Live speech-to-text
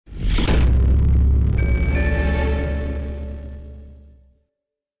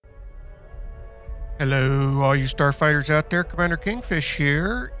Hello, all you starfighters out there. Commander Kingfish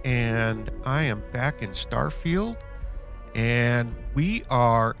here, and I am back in Starfield, and we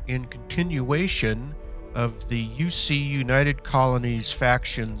are in continuation of the UC United Colonies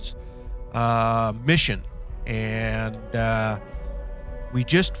factions mission, and we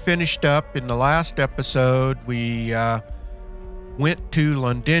just finished up in the last episode. We went to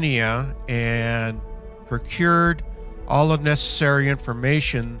Londinia and procured all the necessary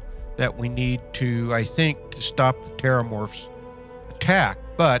information that we need to, I think, to stop the Terramorphs' attack.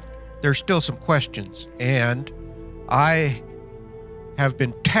 But there's still some questions, and I have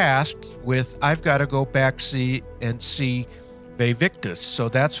been tasked with, I've got to go back see Vevictus. So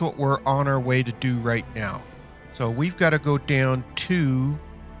that's what we're on our way to do right now. So we've got to go down to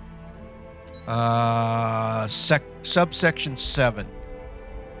subsection 7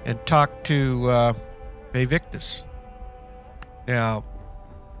 and talk to Vevictus. Now,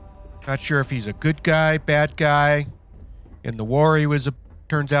 not sure if he's a good guy, bad guy. In the war, he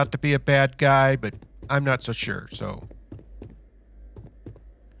turns out to be a bad guy, but I'm not so sure. So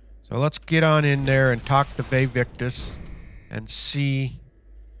let's get on in there and talk to Vevictus and see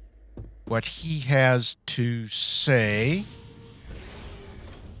what he has to say.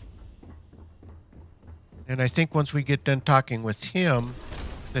 And I think once we get done talking with him,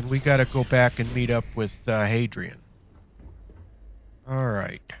 then we got to go back and meet up with Hadrian. All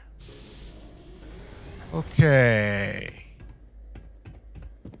right. Okay.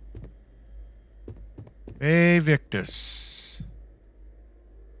 Vevictus.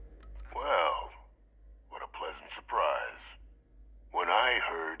 Well, what a pleasant surprise. When I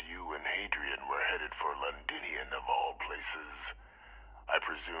heard you and Hadrian were headed for Londinian of all places, I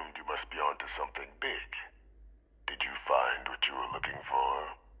presumed you must be onto something big. Did you find what you were looking for?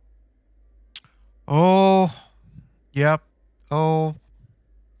 Oh, yep. Oh,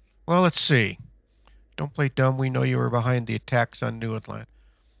 well, let's see. Don't play dumb. We know you were behind the attacks on Newland.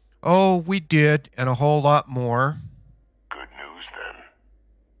 Oh, we did, and a whole lot more. Good news, then.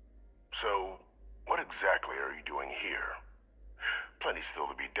 So, what exactly are you doing here? Plenty still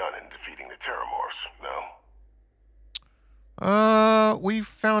to be done in defeating the Terramorphs, no? We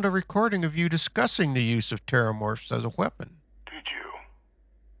found a recording of you discussing the use of Terramorphs as a weapon. Did you?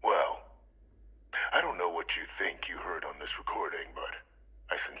 Well, I don't know what you think you heard on this recording, but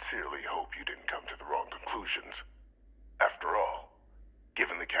I sincerely hope you didn't come to the wrong conclusions. After all,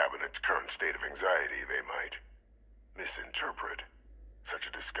 given the Cabinet's current state of anxiety, they might misinterpret such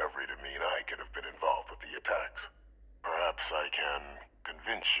a discovery to mean I could have been involved with the attacks. Perhaps I can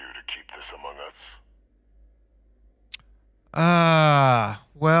convince you to keep this among us.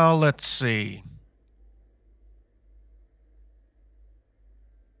 Well, let's see.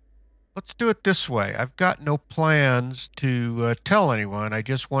 Let's do it this way. I've got no plans to tell anyone. I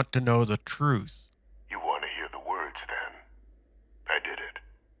just want to know the truth. You want to hear the words, then? I did it.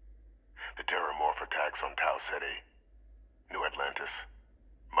 The Terramorph attacks on Tau Ceti, New Atlantis,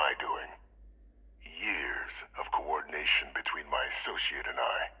 my doing. Years of coordination between my associate and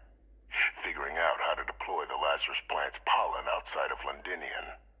I, figuring out how to deploy the Lazarus plant's pollen outside of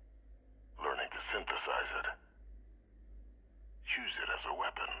Londinian, learning to synthesize it, use it as a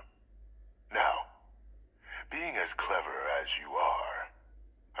weapon. Now, being as clever as you are,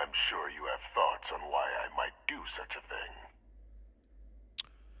 I'm sure you have thoughts on why I might do such a thing.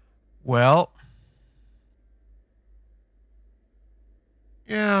 Well,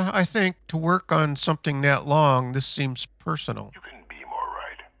 yeah, I think to work on something that long, this seems personal. You can be more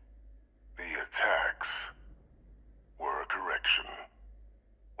right. The attacks were a correction.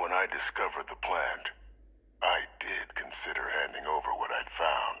 When I discovered the plant, I did consider handing over what I'd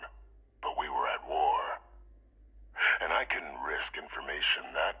found, but we were at war. And I couldn't risk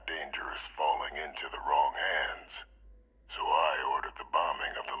information that dangerous falling into the wrong hands. So I ordered the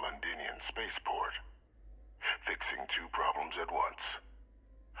bombing of the Londinian spaceport, fixing two problems at once.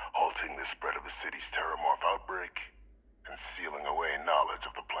 Halting the spread of the city's Terramorph outbreak, and sealing away knowledge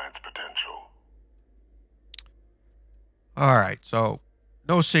of the plant's potential. All right, so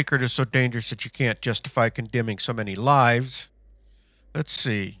no secret is so dangerous that you can't justify condemning so many lives. Let's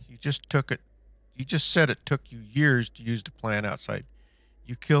see. You just said it took you years to use the plan outside.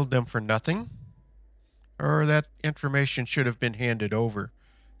 You killed them for nothing? Or that information should have been handed over,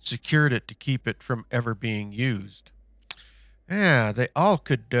 secured it to keep it from ever being used. Yeah, they all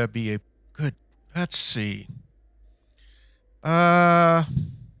could be a good... Let's see. Yeah,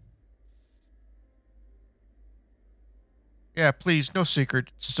 please, no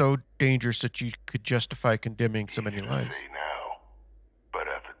secret. It's so dangerous that you could justify condemning so many lives. Easy to say now, but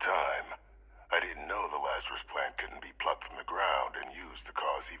at the time, I didn't know the Lazarus plant couldn't be plucked from the ground and used to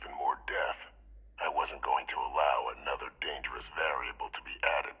cause even more death. I wasn't going to allow another dangerous variable to be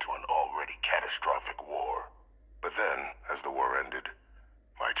added to an already catastrophic war. But then, as the war ended,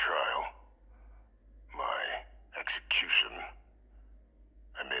 my trial, my execution,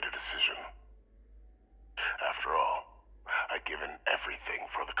 I made a decision. After all, I'd given everything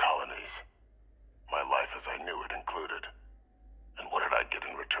for the colonies. My life as I knew it included. And what did I get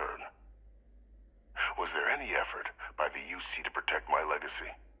in return? Was there any effort by the UC to protect my legacy?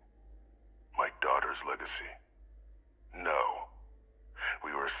 My daughter's legacy? No.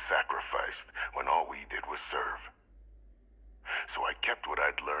 We were sacrificed when all we did was serve. So I kept what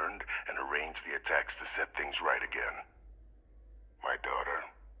I'd learned and arranged the attacks to set things right again. My daughter,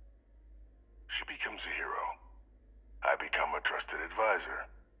 she becomes a hero. I become a trusted advisor,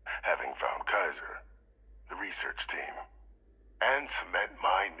 having found Kaiser, the research team, and cement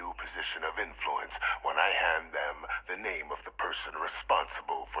my new position of influence when I hand them the name of the person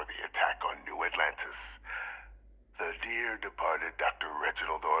responsible for the attack on New Atlantis. The dear departed Dr.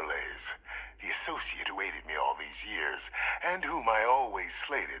 Reginald Orlays, the associate who aided me all these years, and whom I always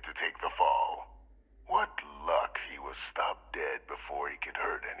slated to take the fall. What luck he was stopped dead before he could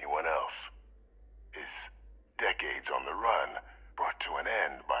hurt anyone else. His decades on the run brought to an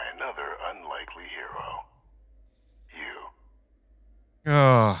end by another unlikely hero. You.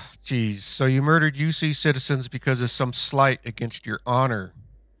 Oh, geez. So you murdered UC citizens because of some slight against your honor.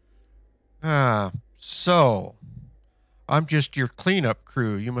 So I'm just your cleanup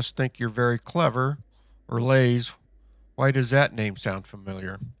crew. You must think you're very clever. Orlays, why does that name sound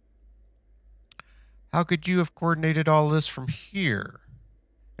familiar? How could you have coordinated all this from here?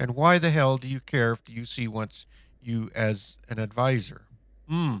 And why the hell do you care if the UC wants you as an advisor?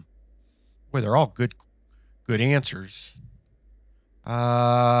 Boy, they're all good answers.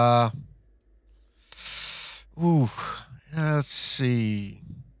 Let's see.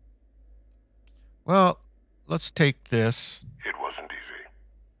 Well, let's take this. It wasn't easy.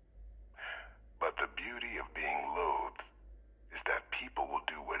 But the beauty of being loathed is that people will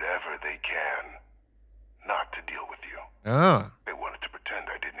do whatever they can not to deal with you. They wanted to pretend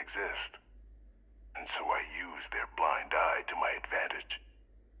I didn't exist. And so I used their blind eye to my advantage.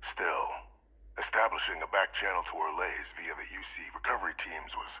 Still, establishing a back channel to Orlays via the UC recovery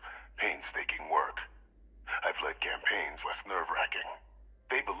teams was painstaking work. I've led campaigns less nerve-wracking.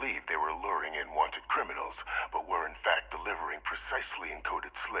 They believed they were luring in wanted criminals, but were in fact delivering precisely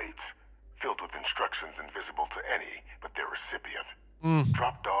encoded slates, filled with instructions invisible to any but their recipient.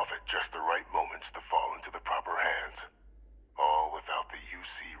 Dropped off at just the right moments to fall into the proper hands. All without the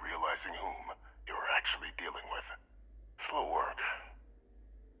UC realizing whom they were actually dealing with. Slow work.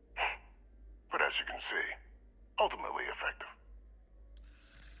 But as you can see, ultimately effective.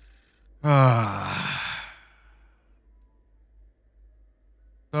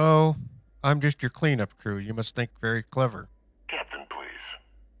 So, I'm just your cleanup crew. You must think very clever. Captain, please.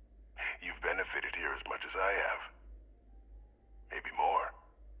 You've benefited here as much as I have. Maybe more.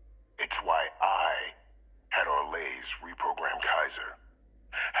 It's why I had Orlays reprogram Kaiser.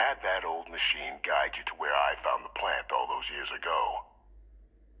 Had that old machine guide you to where I found the plant all those years ago.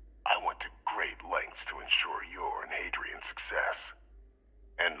 I went to great lengths to ensure your and Hadrian's success.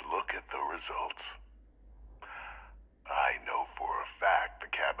 And look at the results. I know for a fact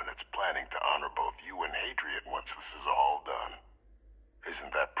the Cabinet's planning to honor both you and Hadrian once this is all done.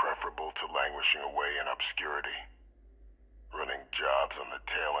 Isn't that preferable to languishing away in obscurity? Running jobs on the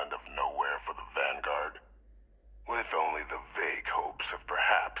tail end of nowhere for the Vanguard? With only the vague hopes of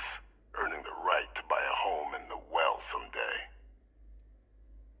perhaps earning the right to buy a home in the well someday.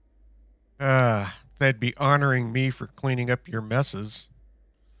 They'd be honoring me for cleaning up your messes.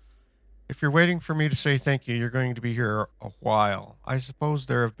 If you're waiting for me to say thank you, you're going to be here a while. I suppose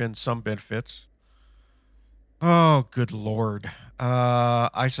there have been some benefits. Oh, good Lord.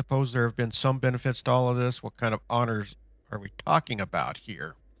 I suppose there have been some benefits to all of this. What kind of honors are we talking about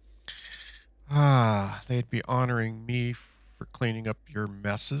here? They'd be honoring me for cleaning up your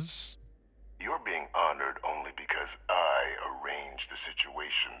messes. You're being honored only because I arranged the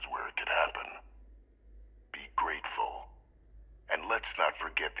situations where it could happen. Be grateful. And let's not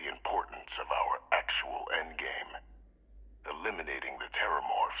forget the importance of our actual endgame. Eliminating the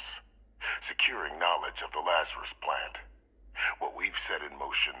terramorphs. Securing knowledge of the Lazarus plant. What we've set in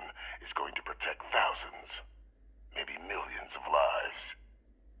motion is going to protect thousands, maybe millions of lives.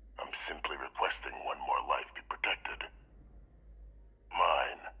 I'm simply requesting one more life be protected.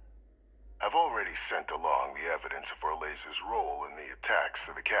 Mine. I've already sent along the evidence of Orlays' role in the attacks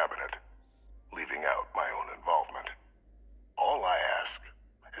to the Cabinet, leaving out my own involvement. All I ask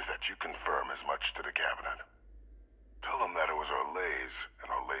is that you confirm as much to the Cabinet. Tell them that it was Orlays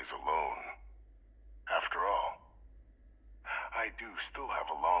and Orlays alone still have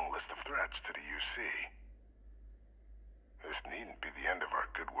a long list of threats to the UC. This needn't be the end of our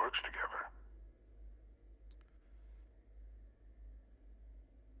good works together.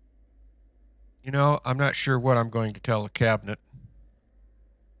 You know, I'm not sure what I'm going to tell the cabinet.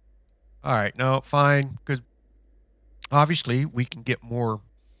 All right, no, fine, because obviously we can get more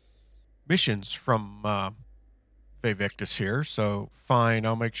missions from Vivectus here, so fine,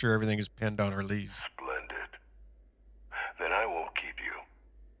 I'll make sure everything is pinned on our leads. Splendid. Then I won't keep you.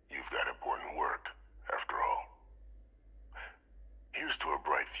 You've got important work, after all. Here's to a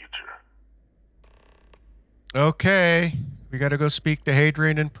bright future. Okay, we got to go speak to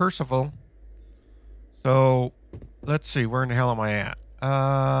Hadrian and Percival. So, let's see, where in the hell am I at?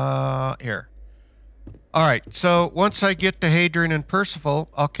 Here. All right, so once I get to Hadrian and Percival,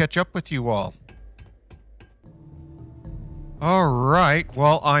 I'll catch up with you all. All right,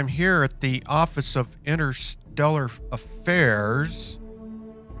 well, I'm here at the Office of Interstellar Affairs.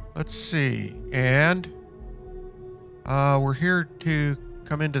 Let's see, and we're here to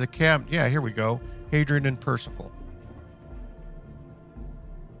come into the cabinet. Yeah, here we go. Hadrian and Percival.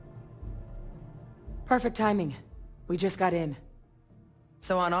 Perfect timing. We just got in.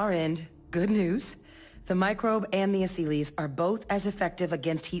 So on our end, good news. The microbe and the acyles are both as effective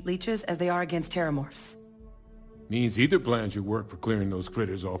against heat leeches as they are against terramorphs. Means either plan should work for clearing those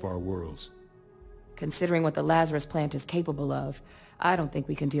critters off our worlds. Considering what the Lazarus plant is capable of, I don't think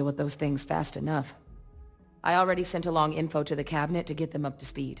we can deal with those things fast enough. I already sent along info to the cabinet to get them up to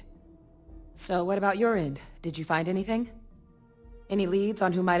speed. So what about your end? Did you find anything? Any leads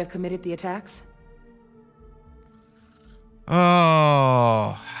on who might have committed the attacks?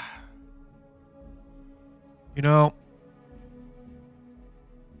 Oh, you know,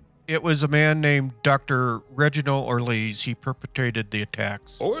 it was a man named Dr. Reginald Orlees. He perpetrated the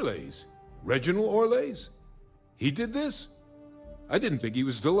attacks. Orlees? Reginald Orlees? He did this? I didn't think he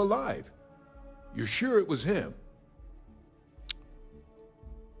was still alive. You're sure it was him?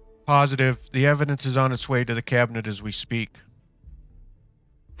 Positive. The evidence is on its way to the cabinet as we speak.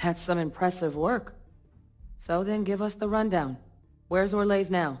 That's some impressive work. So then give us the rundown. Where's Orlees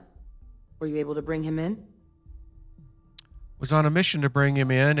now? Were you able to bring him in? Was on a mission to bring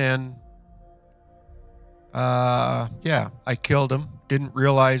him in, and yeah, I killed him. Didn't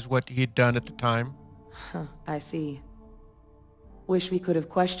realize what he'd done at the time. Huh, I see. Wish we could have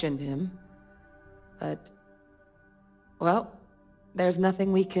questioned him. But, well, there's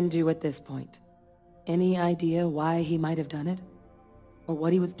nothing we can do at this point. Any idea why he might have done it? Or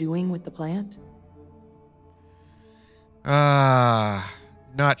what he was doing with the plant?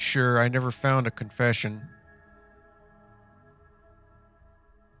 Not sure. I never found a confession.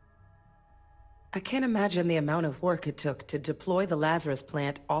 I can't imagine the amount of work it took to deploy the Lazarus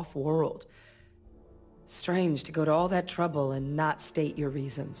plant off-world. Strange to go to all that trouble and not state your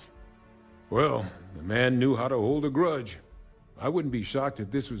reasons. Well, the man knew how to hold a grudge. I wouldn't be shocked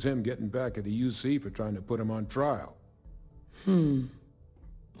if this was him getting back at the UC for trying to put him on trial.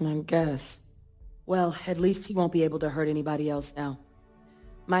 I guess. Well, at least he won't be able to hurt anybody else now.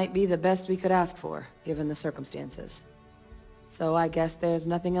 Might be the best we could ask for, given the circumstances. So I guess there's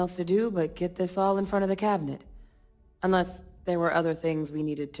nothing else to do but get this all in front of the cabinet. Unless there were other things we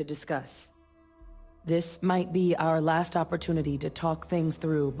needed to discuss. This might be our last opportunity to talk things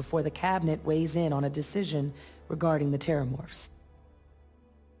through before the cabinet weighs in on a decision regarding the terramorphs.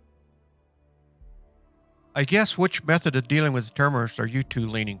 I guess which method of dealing with the terramorphs are you two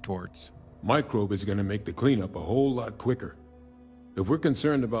leaning towards? Microbe is going to make the cleanup a whole lot quicker. If we're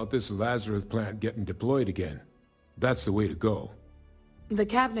concerned about this Lazarus plant getting deployed again, that's the way to go. The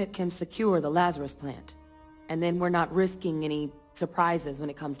cabinet can secure the Lazarus plant, and then we're not risking any surprises when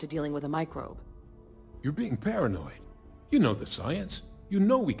it comes to dealing with a microbe. You're being paranoid. You know the science. You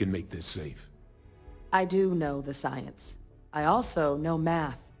know we can make this safe. I do know the science. I also know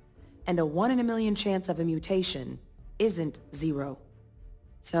math. And a 1 in a million chance of a mutation isn't 0.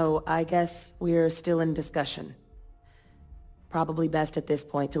 So I guess we're still in discussion. Probably best at this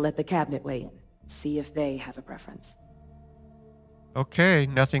point to let the cabinet weigh in. See if they have a preference. Okay,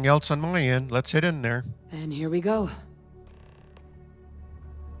 nothing else on my end. Let's hit in there. And here we go.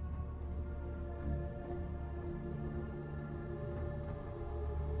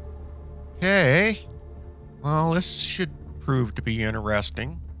 Okay. Well, this should prove to be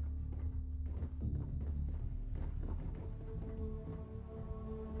interesting.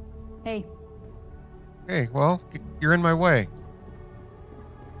 Hey. Hey, well, you're in my way.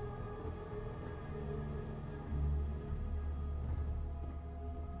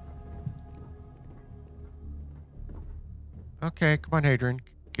 Okay, come on, Hadrian.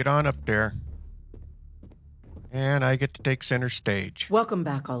 Get on up there. And I get to take center stage. Welcome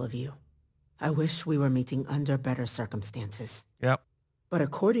back, all of you. I wish we were meeting under better circumstances. Yep. But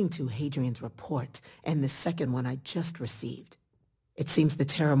according to Hadrian's report, and the second one I just received, it seems the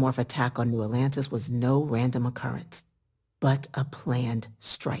Terramorph attack on New Atlantis was no random occurrence, but a planned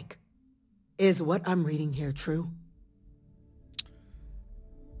strike. Is what I'm reading here true?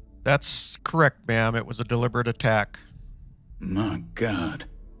 That's correct, ma'am. It was a deliberate attack. My God.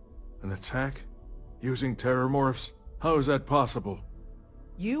 An attack? Using terramorphs? How is that possible?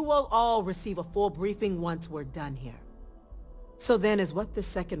 You will all receive a full briefing once we're done here. So then, is what the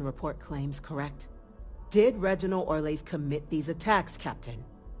second report claims correct? Did Reginald Orlais commit these attacks, Captain?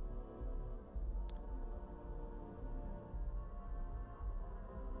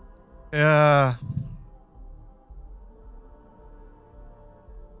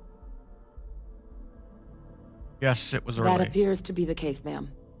 Yes, it was That Orlais. appears to be the case,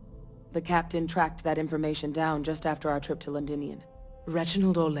 ma'am. The captain tracked that information down just after our trip to Londinian.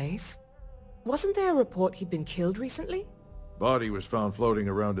 Reginald Orlais? Wasn't there a report he'd been killed recently? Body was found floating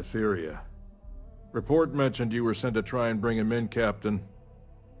around Etheria. Report mentioned you were sent to try and bring him in, Captain.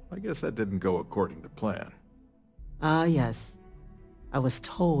 I guess that didn't go according to plan. Ah, yes. I was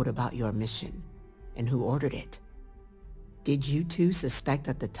told about your mission, and who ordered it. Did you two suspect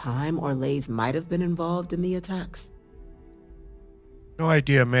at the time Orlais might have been involved in the attacks? No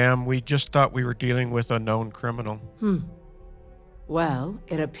idea, ma'am. We just thought we were dealing with a known criminal. Well,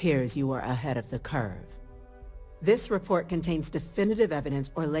 it appears you were ahead of the curve. This report contains definitive evidence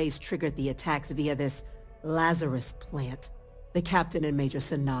Orlais triggered the attacks via this Lazarus plant the Captain and Major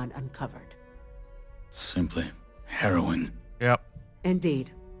Sinan uncovered. Simply harrowing. Yep.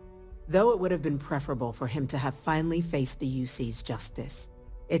 Indeed. Though it would have been preferable for him to have finally faced the UC's justice,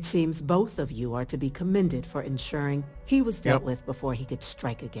 it seems both of you are to be commended for ensuring he was dealt with before he could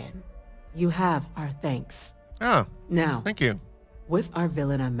strike again. You have our thanks. Oh, Now, thank you. with our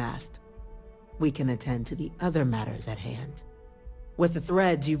villain unmasked, we can attend to the other matters at hand. With the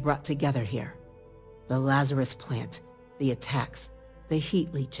threads you've brought together here, the Lazarus plant, the attacks, the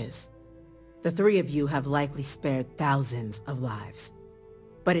heat leeches, the three of you have likely spared thousands of lives.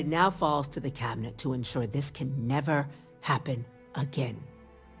 But it now falls to the Cabinet to ensure this can never happen again.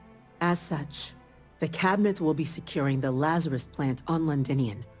 As such, the Cabinet will be securing the Lazarus plant on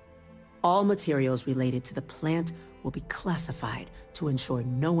Londinian. All materials related to the plant will be classified to ensure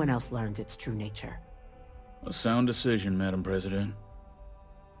no one else learns its true nature. A sound decision, Madam President.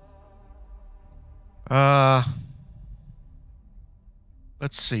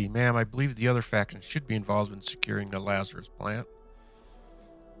 Let's see, ma'am. I believe the other factions should be involved in securing the Lazarus plant.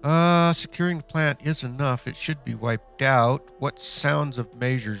 Securing the plant is enough. It should be wiped out. What sounds of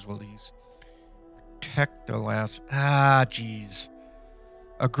measures will these protect the Lazarus? Geez.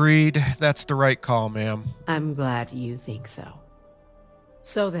 Agreed. That's the right call, ma'am. I'm glad you think so.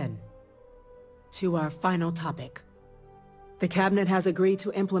 So then, to our final topic. The Cabinet has agreed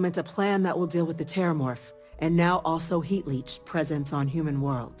to implement a plan that will deal with the Terramorph, and now also Heat Leech presence on human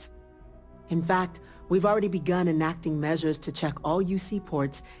worlds. In fact, we've already begun enacting measures to check all UC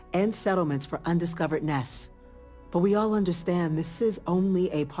ports and settlements for undiscovered nests. But we all understand this is only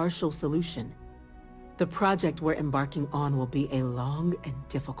a partial solution. The project we're embarking on will be a long and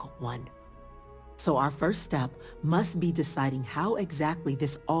difficult one. So our first step must be deciding how exactly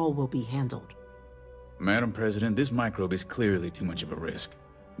this all will be handled. Madam President, this microbe is clearly too much of a risk.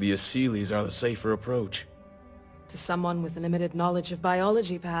 The Aseles are the safer approach. To someone with limited knowledge of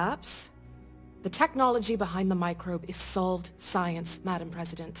biology, perhaps? The technology behind the microbe is solved science, Madam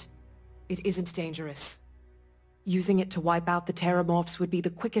President. It isn't dangerous. Using it to wipe out the Terramorphs would be the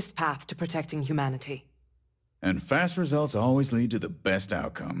quickest path to protecting humanity. And fast results always lead to the best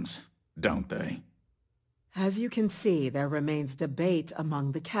outcomes, don't they? As you can see, there remains debate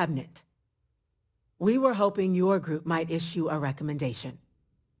among the Cabinet. We were hoping your group might issue a recommendation.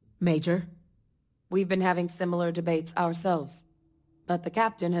 Major? We've been having similar debates ourselves, but the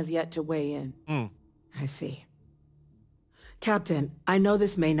Captain has yet to weigh in. I see. Captain, I know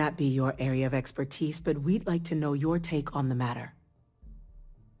this may not be your area of expertise, but we'd like to know your take on the matter.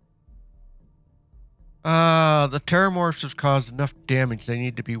 The Terramorphs have caused enough damage. They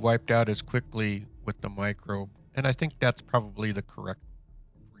need to be wiped out as quickly with the microbe. And I think that's probably the correct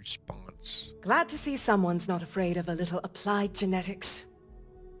response. Glad to see someone's not afraid of a little applied genetics.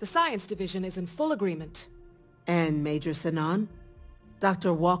 The Science Division is in full agreement. And Major Sinan?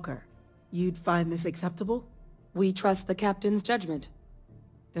 Dr. Walker, you'd find this acceptable? We trust the Captain's judgment.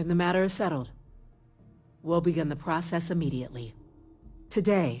 Then the matter is settled. We'll begin the process immediately.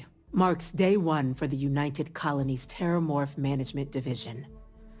 Today marks day one for the United Colonies Terramorph Management Division.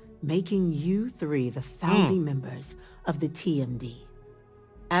 making you three the founding members of the TMD.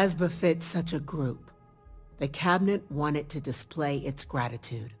 As befits such a group, the Cabinet wanted to display its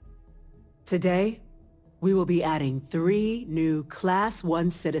gratitude. Today, we will be adding 3 new Class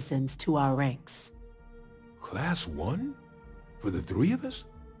 1 citizens to our ranks. Class 1? For the 3 of us?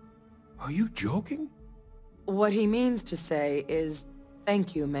 Are you joking? What he means to say is,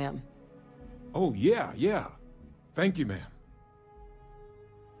 thank you, ma'am. Oh, yeah. Thank you, ma'am.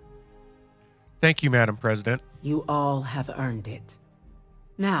 Thank you, Madam President. You all have earned it.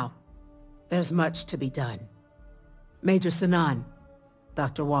 Now, there's much to be done. Major Sanan,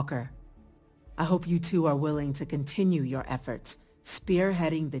 Dr. Walker, I hope you two are willing to continue your efforts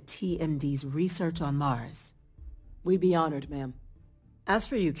spearheading the TMD's research on Mars. We'd be honored, ma'am. As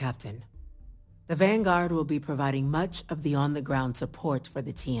for you, Captain, the Vanguard will be providing much of the on-the-ground support for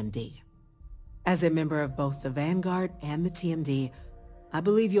the TMD. As a member of both the Vanguard and the TMD, I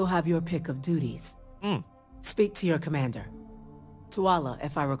believe you'll have your pick of duties. Speak to your commander, Tuala,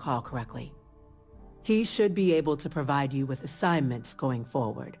 if I recall correctly. He should be able to provide you with assignments going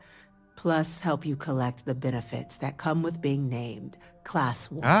forward, plus help you collect the benefits that come with being named Class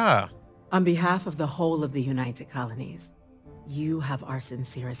 1. On behalf of the whole of the United Colonies, you have our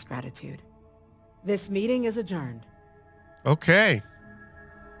sincerest gratitude. This meeting is adjourned. Okay.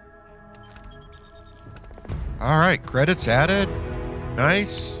 All right, credits added.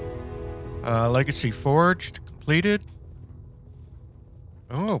 Nice. Legacy forged, completed.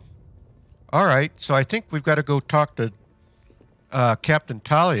 Oh. All right, so I think we've got to go talk to Captain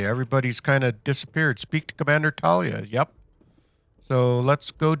Talia. Everybody's kind of disappeared. Speak to Commander Talia. Yep. So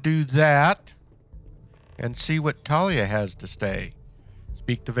let's go do that and see what Talia has to say.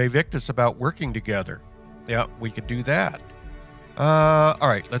 Speak to Vivictus about working together. Yep, we could do that. All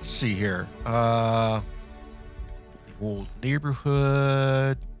right, let's see here. Old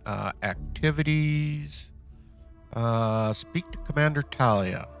neighborhood, activities. Speak to Commander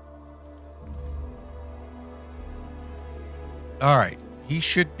Talia. All right, he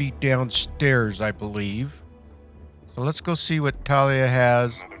should be downstairs, I believe. So let's go see what Talia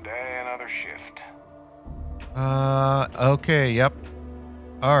has. Another day, another shift. Okay, yep.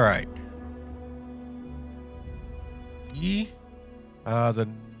 All right. The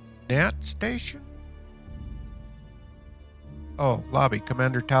NAT station? Oh, lobby,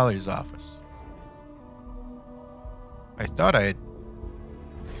 Commander Talia's office. I thought I had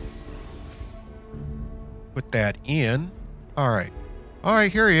put that in. All right. All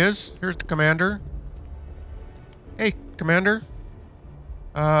right, here he is. Here's the commander. Hey, Commander.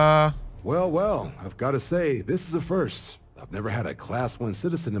 Well, I've got to say, this is a first. I've never had a Class 1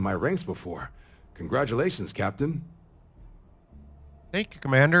 citizen in my ranks before. Congratulations, Captain. Thank you,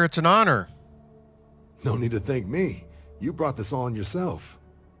 Commander. It's an honor. No need to thank me. You brought this on yourself.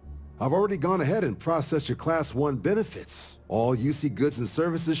 I've already gone ahead and processed your Class 1 benefits. All UC goods and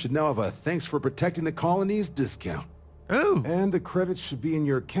services should now have a thanks for protecting the colonies discount. Ooh. And the credits should be in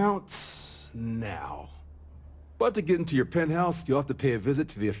your accounts now. But to get into your penthouse, you'll have to pay a visit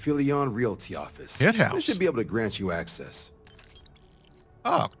to the Aphelion Realty office. Penthouse? They should be able to grant you access.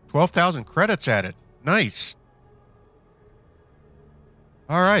 Oh, 12,000 credits added. Nice.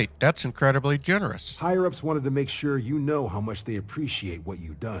 All right, that's incredibly generous. Higher-ups wanted to make sure you know how much they appreciate what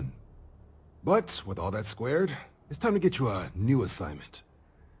you've done. But with all that squared, it's time to get you a new assignment.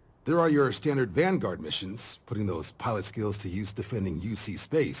 There are your standard Vanguard missions, putting those pilot skills to use defending UC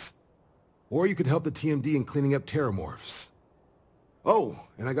space. Or you could help the TMD in cleaning up terramorphs. Oh,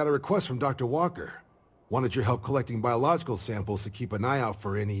 and I got a request from Dr. Walker. Wanted your help collecting biological samples to keep an eye out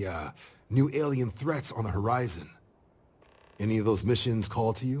for any, new alien threats on the horizon. Any of those missions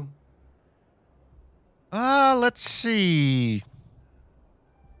call to you? Let's see.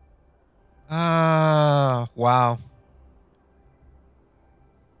 Wow.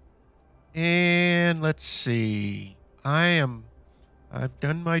 And let's see. I've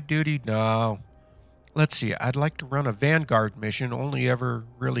done my duty now. Let's see. I'd like to run a Vanguard mission. Only ever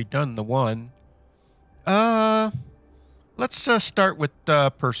really done the one. Let's start with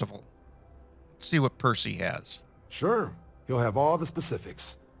Percival. Let's see what Percy has. Sure. He'll have all the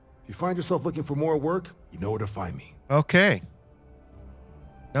specifics. If you find yourself looking for more work, you know where to find me. Okay.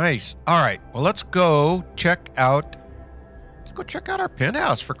 Nice. All right. Well, let's go check out our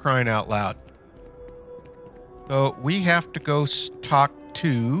penthouse, for crying out loud. So we have to go talk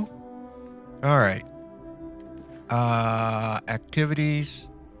to. All right. Activities.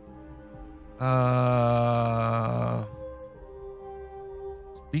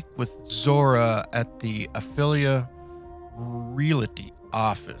 Speak with Zora at the Aphelia Realty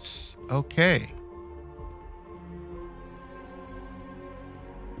office. Okay.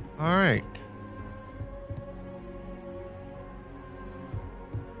 All right.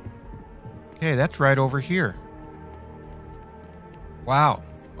 Okay, that's right over here. Wow.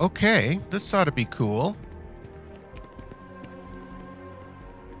 Okay, this ought to be cool.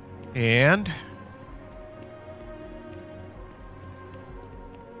 And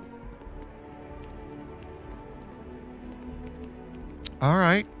all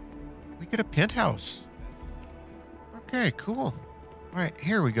right, we get a penthouse. Okay, cool. All right,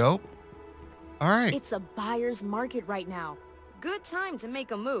 here we go. All right. It's a buyer's market right now. Good time to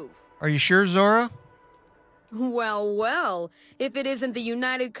make a move. Are you sure, Zora? Well, well, if it isn't the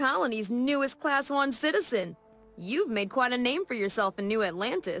United Colony's newest Class 1 citizen. You've made quite a name for yourself in New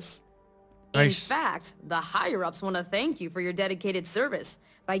Atlantis. Nice. In fact, the higher-ups want to thank you for your dedicated service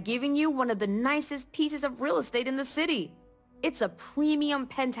by giving you one of the nicest pieces of real estate in the city. It's a premium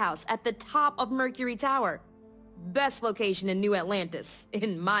penthouse at the top of Mercury Tower. Best location in New Atlantis,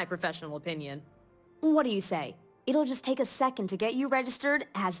 in my professional opinion. What do you say? It'll just take a second to get you registered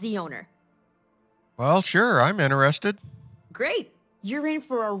as the owner. Well, sure, I'm interested. Great! You're in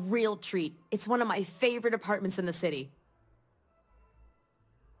for a real treat. It's one of my favorite apartments in the city.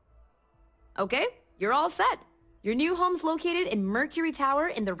 Okay, you're all set. Your new home's located in Mercury Tower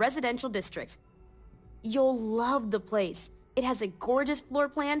in the residential district. You'll love the place. It has a gorgeous floor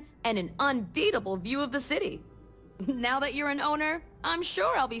plan and an unbeatable view of the city. Now that you're an owner, I'm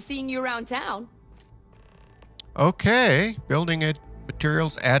sure I'll be seeing you around town. Okay, building it,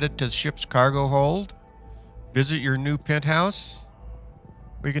 materials added to the ship's cargo hold. Visit your new penthouse.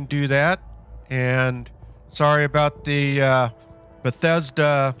 We can do that. And sorry about the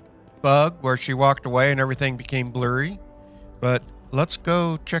Bethesda bug where she walked away and everything became blurry. But let's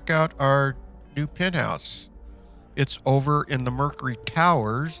go check out our new penthouse. It's over in the Mercury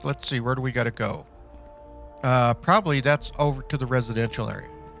Towers. Let's see, where do we got to go? Probably that's over to the residential area.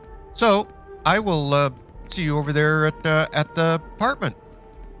 So I will see you over there at the apartment.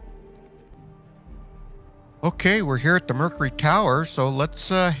 Okay, we're here at the Mercury Tower, so let's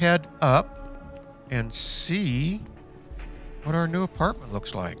head up and see what our new apartment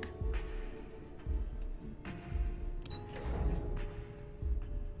looks like.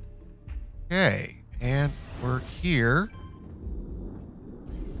 Okay, and we're here.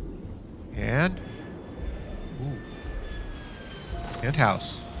 And ooh,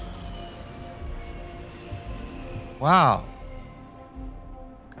 penthouse. Wow.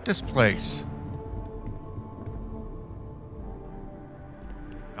 Look at this place.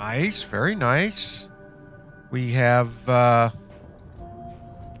 Nice, very nice. We have looks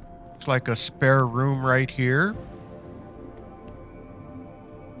like a spare room right here.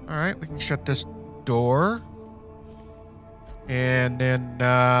 All right, we can shut this door. And then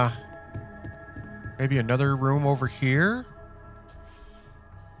maybe another room over here.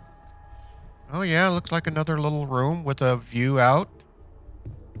 Oh yeah, looks like another little room with a view out.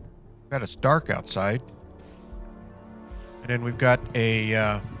 Bet it's dark outside. And then we've got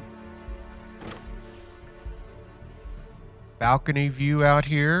a balcony view out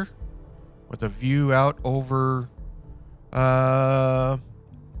here with a view out over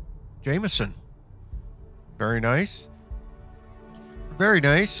Jameson. Very nice. Very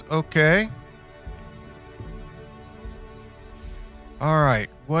nice. Okay. All right.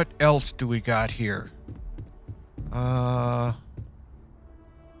 What else do we got here? Oh,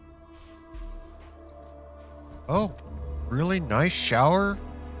 really nice shower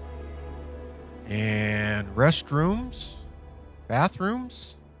and restrooms,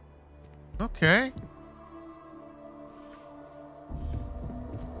 bathrooms. Okay.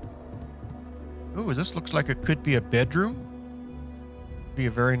 Ooh, this looks like it could be a bedroom. Be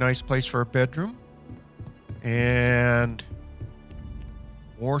a very nice place for a bedroom. And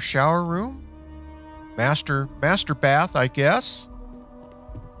more shower room. Master bath, I guess.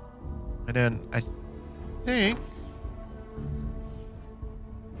 And then I think,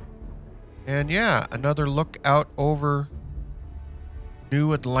 and yeah, another look out over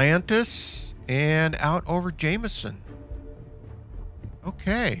New Atlantis and out over Jameson.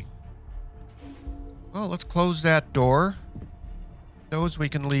 Okay. Well, let's close that door. Those we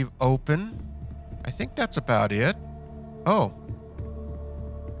can leave open. I think that's about it. Oh.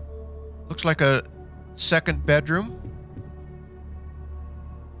 Looks like a second bedroom.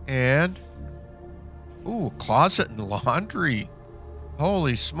 And ooh, closet and laundry.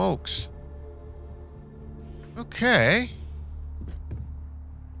 Holy smokes. Okay.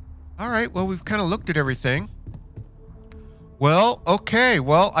 All right, well, we've kind of looked at everything. Well, okay.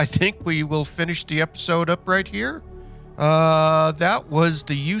 Well, I think we will finish the episode up right here. That was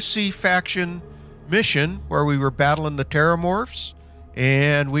the UC faction mission where we were battling the Terramorphs.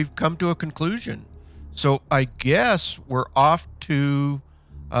 and we've come to a conclusion. So I guess we're off to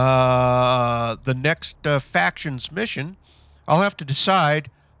the next factions mission. I'll have to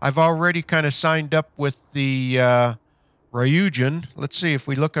decide. I've already kind of signed up with the Ryujin. Let's see if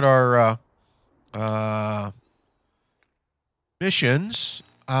we look at our missions.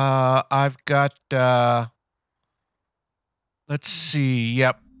 I've got, let's see.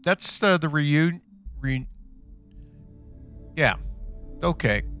 Yep, that's the yeah.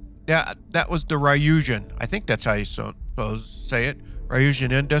 Okay. Yeah, that was the Ryujin. I think that's how you suppose say it.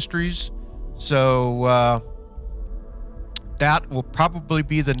 Ryujin Industries. So that will probably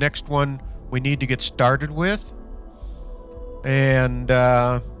be the next one we need to get started with. And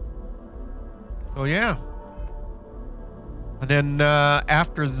oh yeah. And then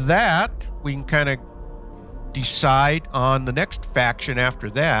after that, we can kind of decide on the next faction after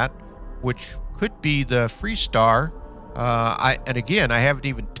that, which could be the Freestar. And again, I haven't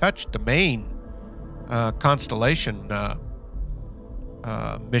even touched the main Constellation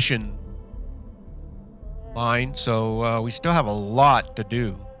mission line, so we still have a lot to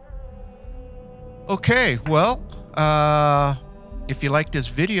do. Okay, well, if you like this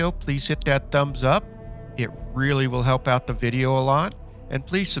video, please hit that thumbs up. It really will help out the video a lot. And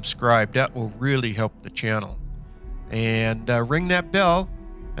please subscribe. That will really help the channel. And ring that bell.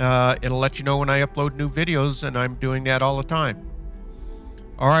 It'll let you know when I upload new videos, and I'm doing that all the time.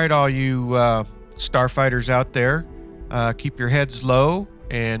 All right, all you starfighters out there, keep your heads low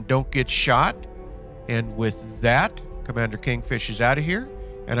and don't get shot. And with that, Commander Kingfish is out of here,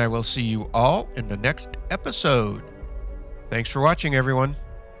 and I will see you all in the next episode. Thanks for watching, everyone.